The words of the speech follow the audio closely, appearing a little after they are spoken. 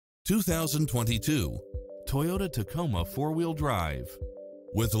2022 Toyota Tacoma 4-wheel drive.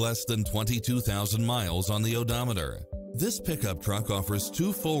 With less than 22,000 miles on the odometer, this pickup truck offers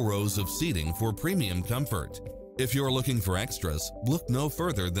 2 full rows of seating for premium comfort. If you're looking for extras, look no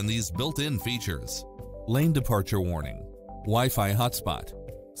further than these built-in features: lane departure warning, Wi-Fi hotspot,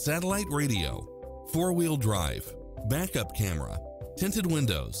 satellite radio, 4-wheel drive, backup camera, tinted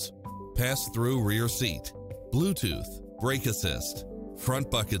windows, pass-through rear seat, Bluetooth, brake assist,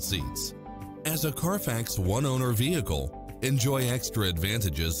 front bucket seats. As a Carfax one-owner vehicle, enjoy extra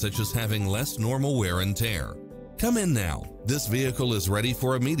advantages such as having less normal wear and tear. Come in now. This vehicle is ready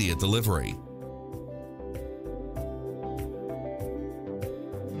for immediate delivery.